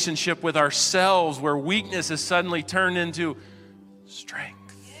relationship with ourselves where weakness is suddenly turned into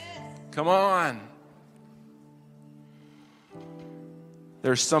strength. Come on.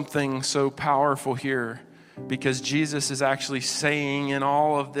 There's something so powerful here, because Jesus is actually saying in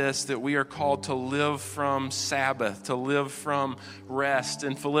all of this that we are called to live from Sabbath, to live from rest.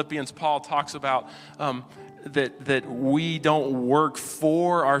 In Philippians, Paul talks about that we don't work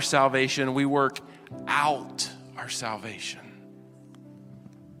for our salvation, we work out our salvation.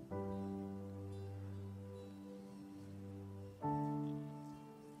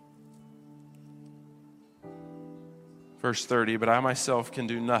 Verse 30, but I myself can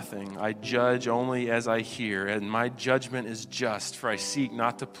do nothing. I judge only as I hear, and my judgment is just, for I seek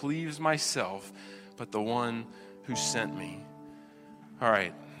not to please myself, but the one who sent me. All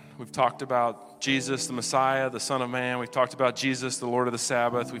right, we've talked about Jesus, the Messiah, the Son of Man. We've talked about Jesus, the Lord of the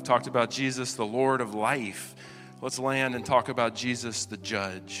Sabbath. We've talked about Jesus, the Lord of life. Let's land and talk about Jesus, the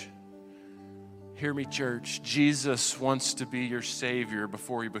judge. Hear me, church. Jesus wants to be your Savior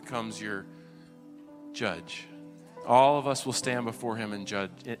before he becomes your judge. All of us will stand before him and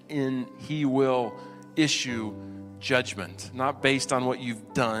judge. He will issue judgment, not based on what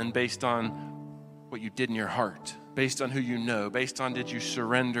you've done, based on what you did in your heart, based on who you know, based on did you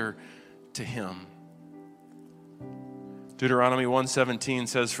surrender to him. Deuteronomy 1:17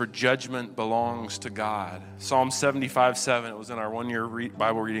 says, for judgment belongs to God. Psalm 75:7, it was in our one-year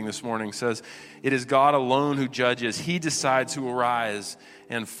Bible reading this morning, says, it is God alone who judges. He decides who will rise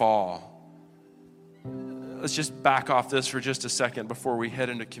and fall. Let's just back off this for just a second before we head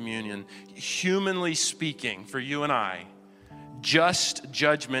into communion. Humanly speaking, for you and I, just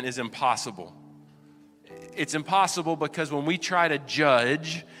judgment is impossible. It's impossible because when we try to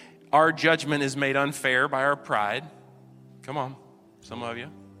judge, our judgment is made unfair by our pride. Come on, some of you.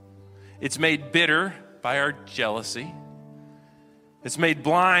 It's made bitter by our jealousy. It's made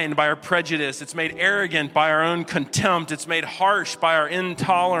blind by our prejudice. It's made arrogant by our own contempt. It's made harsh by our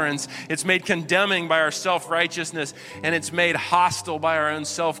intolerance. It's made condemning by our self-righteousness. And it's made hostile by our own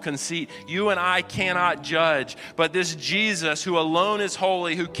self-conceit. You and I cannot judge. But this Jesus, who alone is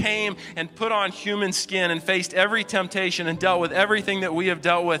holy, who came and put on human skin and faced every temptation and dealt with everything that we have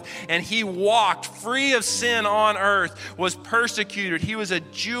dealt with, and he walked free of sin on earth, was persecuted. He was a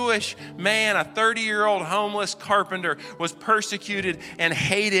Jewish man, a 30-year-old homeless carpenter, was persecuted and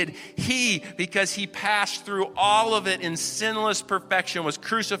hated. He, because he passed through all of it in sinless perfection, was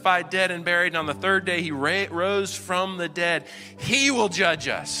crucified, dead, and buried. And on the third day, he rose from the dead. He will judge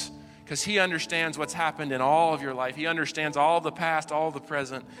us because he understands what's happened in all of your life. He understands all of the past, all of the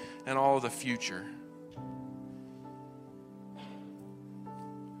present, and all of the future.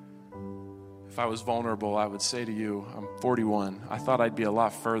 If I was vulnerable, I would say to you, I'm 41. I thought I'd be a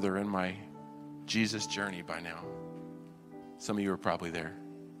lot further in my Jesus journey by now. Some of you are probably there.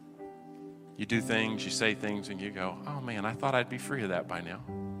 You do things, you say things, and you go, oh man, I thought I'd be free of that by now.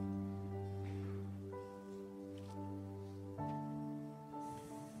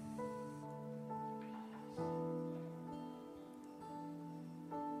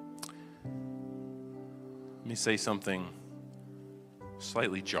 Let me say something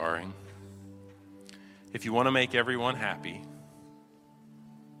slightly jarring. If you want to make everyone happy,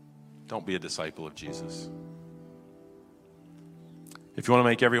 don't be a disciple of Jesus. If you want to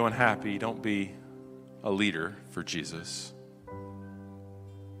make everyone happy, don't be a leader for Jesus.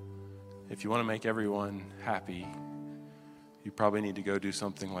 If you want to make everyone happy, you probably need to go do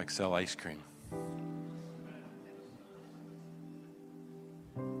something like sell ice cream.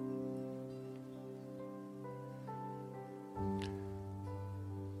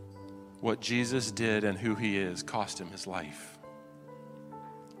 What Jesus did and who he is cost him his life.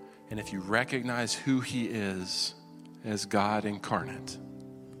 And if you recognize who he is as God incarnate,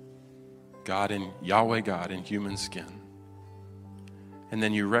 God in Yahweh God in human skin, and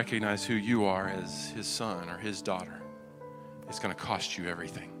then you recognize who you are as his son or his daughter, it's going to cost you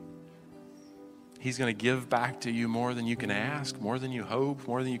everything. He's going to give back to you more than you can ask, more than you hope,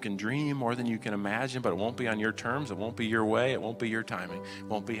 more than you can dream, more than you can imagine, but it won't be on your terms, it won't be your way, it won't be your timing, it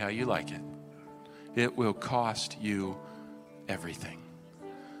won't be how you like it. It will cost you everything.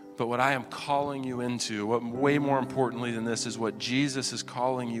 But what I am calling you into, what way more importantly than this is what Jesus is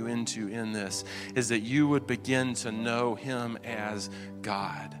calling you into in this, is that you would begin to know him as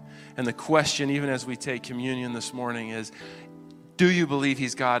God. And the question, even as we take communion this morning, is, do you believe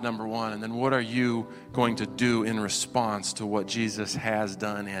he's God, number one? And then what are you going to do in response to what Jesus has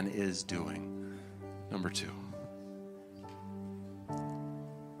done and is doing? Number two.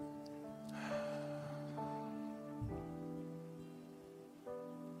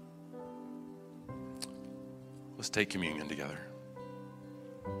 Let's take communion together.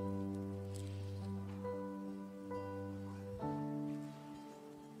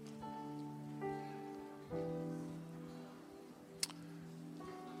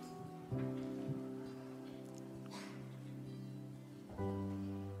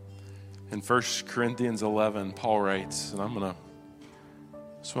 In 1 Corinthians 11, Paul writes, and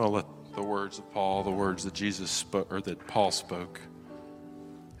just want to let the words of Paul, the words that Jesus spoke, or that Paul spoke,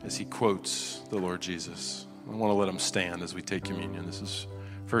 as he quotes the Lord Jesus. I want to let him stand as we take communion. This is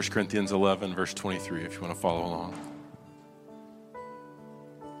 1 Corinthians 11, verse 23, if you want to follow along.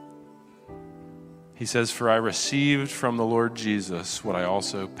 He says, "For I received from the Lord Jesus what I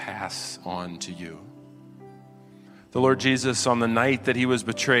also pass on to you. The Lord Jesus, on the night that he was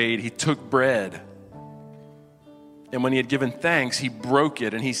betrayed, he took bread. And when he had given thanks, he broke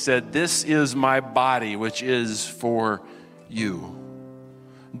it, and he said, 'This is my body, which is for you.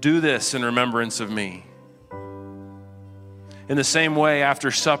 Do this in remembrance of me.' In the same way, after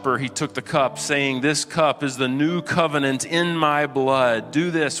supper, he took the cup, saying, 'This cup is the new covenant in my blood.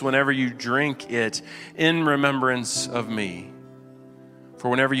 Do this whenever you drink it in remembrance of me. For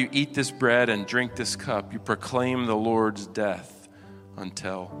whenever you eat this bread and drink this cup, you proclaim the Lord's death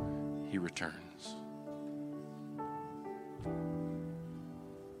until he returns.'"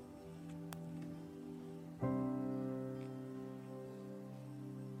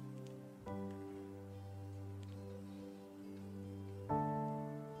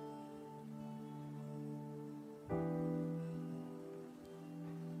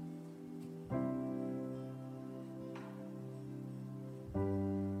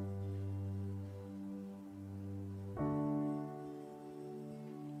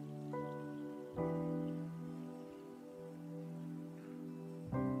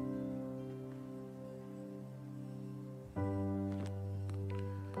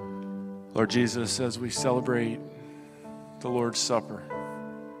 Lord Jesus, as we celebrate the Lord's Supper,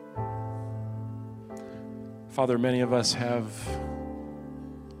 Father, many of us have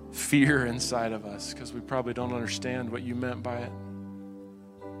fear inside of us because we probably don't understand what you meant by it.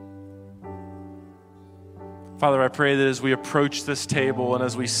 Father, I pray that as we approach this table and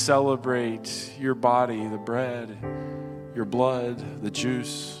as we celebrate your body, the bread, your blood, the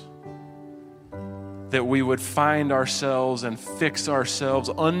juice, that we would find ourselves and fix ourselves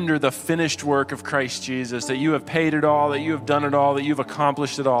under the finished work of Christ Jesus, that you have paid it all, that you have done it all, that you've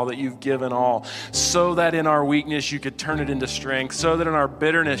accomplished it all, that you've given all, so that in our weakness you could turn it into strength, so that in our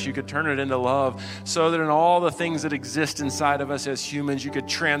bitterness you could turn it into love, so that in all the things that exist inside of us as humans, you could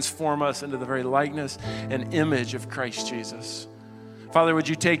transform us into the very likeness and image of Christ Jesus. Father, would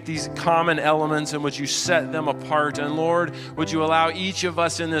you take these common elements and would you set them apart? And Lord, would you allow each of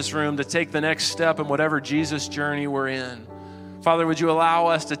us in this room to take the next step in whatever Jesus journey we're in? Father, would you allow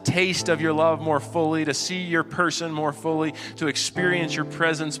us to taste of your love more fully, to see your person more fully, to experience your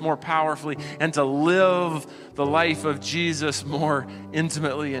presence more powerfully, and to live the life of Jesus more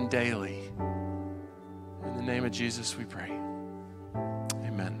intimately and daily. In the name of Jesus, we pray.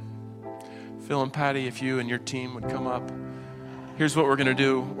 Amen. Phil and Patty, if you and your team would come up. Here's what we're going to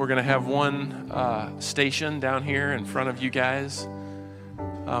do. We're going to have one station down here in front of you guys.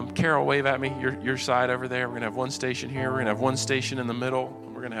 Carol, wave at me, your side over there. We're going to have one station here. We're going to have one station in the middle.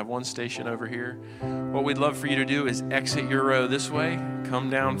 And we're We're going to have one station over here. What we'd love for you to do is exit your row this way, come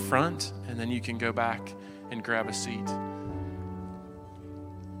down front, and then you can go back and grab a seat.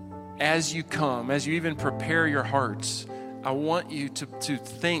 As you come, as you even prepare your hearts, I want you to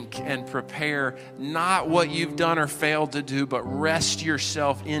think and prepare not what you've done or failed to do, but rest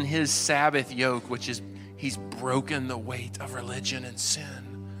yourself in his Sabbath yoke, which is he's broken the weight of religion and sin.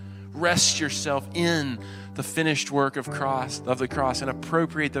 Rest yourself in the finished work of the cross and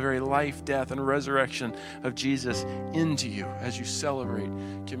appropriate the very life, death, and resurrection of Jesus into you as you celebrate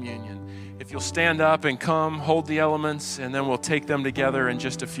communion. If you'll stand up and come, hold the elements, and then we'll take them together in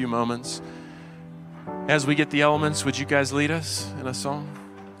just a few moments. As we get the elements, would you guys lead us in a song?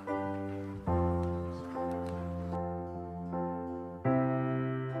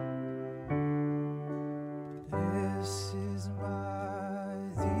 This is my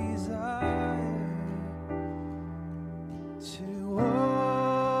desire to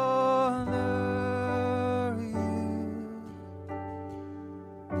honor you,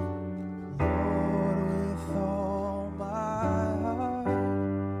 Lord, with all my heart.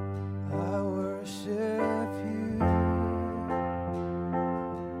 I worship you.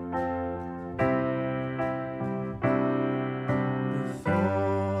 With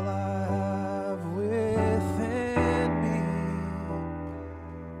all I have within me,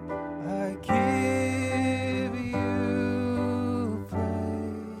 I give you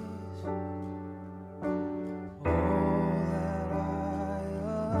praise. All that I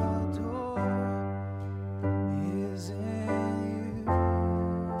adore is in you.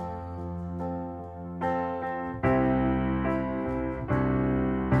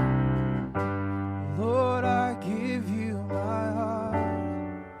 Lord, I give you my heart,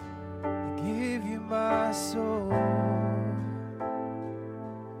 I give you my soul.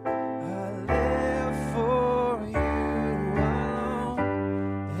 I live for you alone.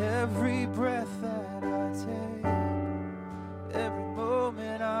 Every breath that I take, every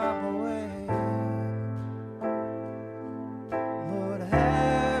moment I'm awake. Lord,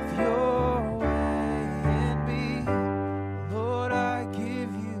 have your way in me. Lord, I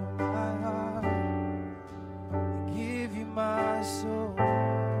give you my heart, I give you my soul.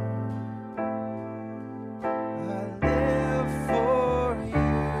 I live for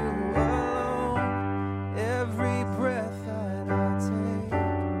you alone. Every breath that I take,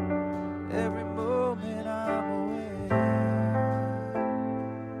 every moment I'm awake.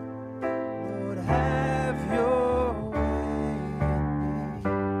 Lord, have your way in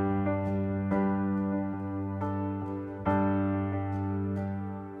me.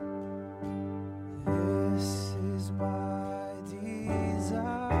 This is my desire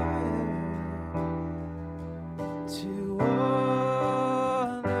to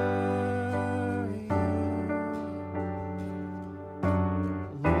honor you,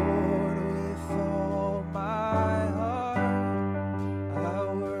 Lord, with all my heart. I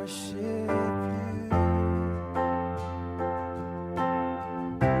worship you.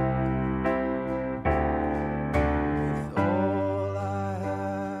 With all I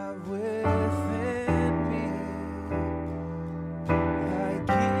have within me, I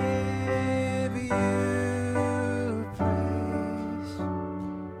give you praise.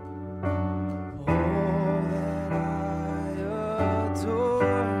 All that I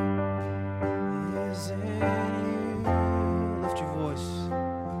adore is in you. Lift your voice.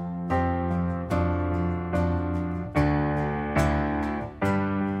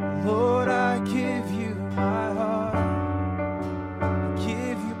 Lord, I give you my heart, I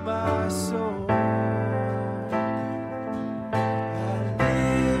give you my soul. I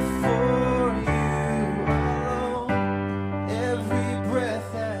live for you alone. Every breath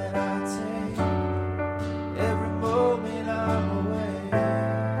that I take, every moment I'm awake.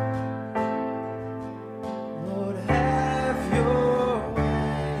 Lord, have your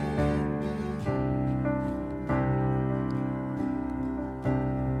way in me.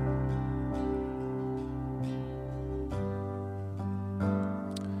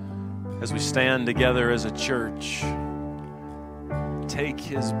 As we stand together as a church, take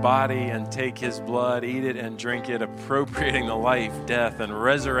his body and take his blood, eat it and drink it, appropriating the life, death, and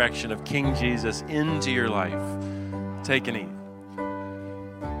resurrection of King Jesus into your life. Take and eat.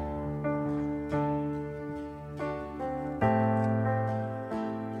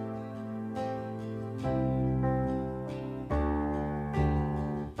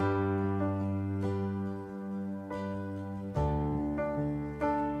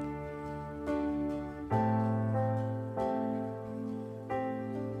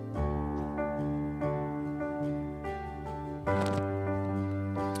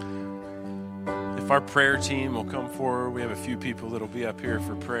 If our prayer team will come forward, we have a few people that'll be up here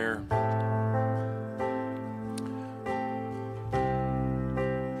for prayer.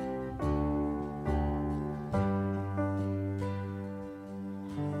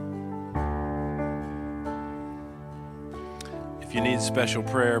 If you need special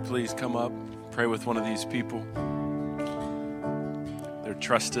prayer, please come up, pray with one of these people. They're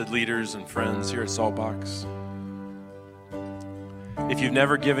trusted leaders and friends here at Saltbox. If you've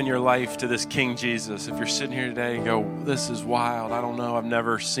never given your life to this King Jesus, if you're sitting here today and go, this is wild, I don't know, I've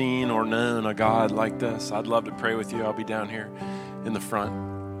never seen or known a God like this, I'd love to pray with you. I'll be down here in the front.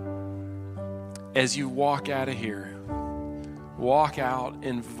 As you walk out of here, walk out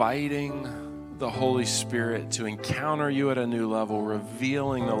inviting the Holy Spirit to encounter you at a new level,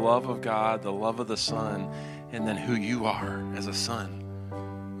 revealing the love of God, the love of the Son, and then who you are as a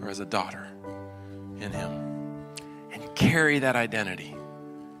son or as a daughter in Him. And carry that identity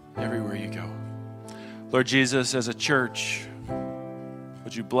everywhere you go. Lord Jesus, as a church,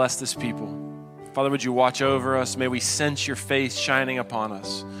 would you bless this people? Father, would you watch over us? May we sense your face shining upon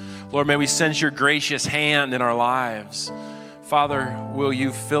us. Lord, may we sense your gracious hand in our lives. Father, will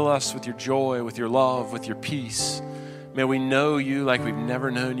you fill us with your joy, with your love, with your peace? May we know you like we've never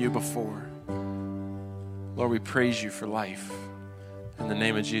known you before. Lord, we praise you for life. In the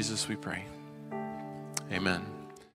name of Jesus, we pray. Amen.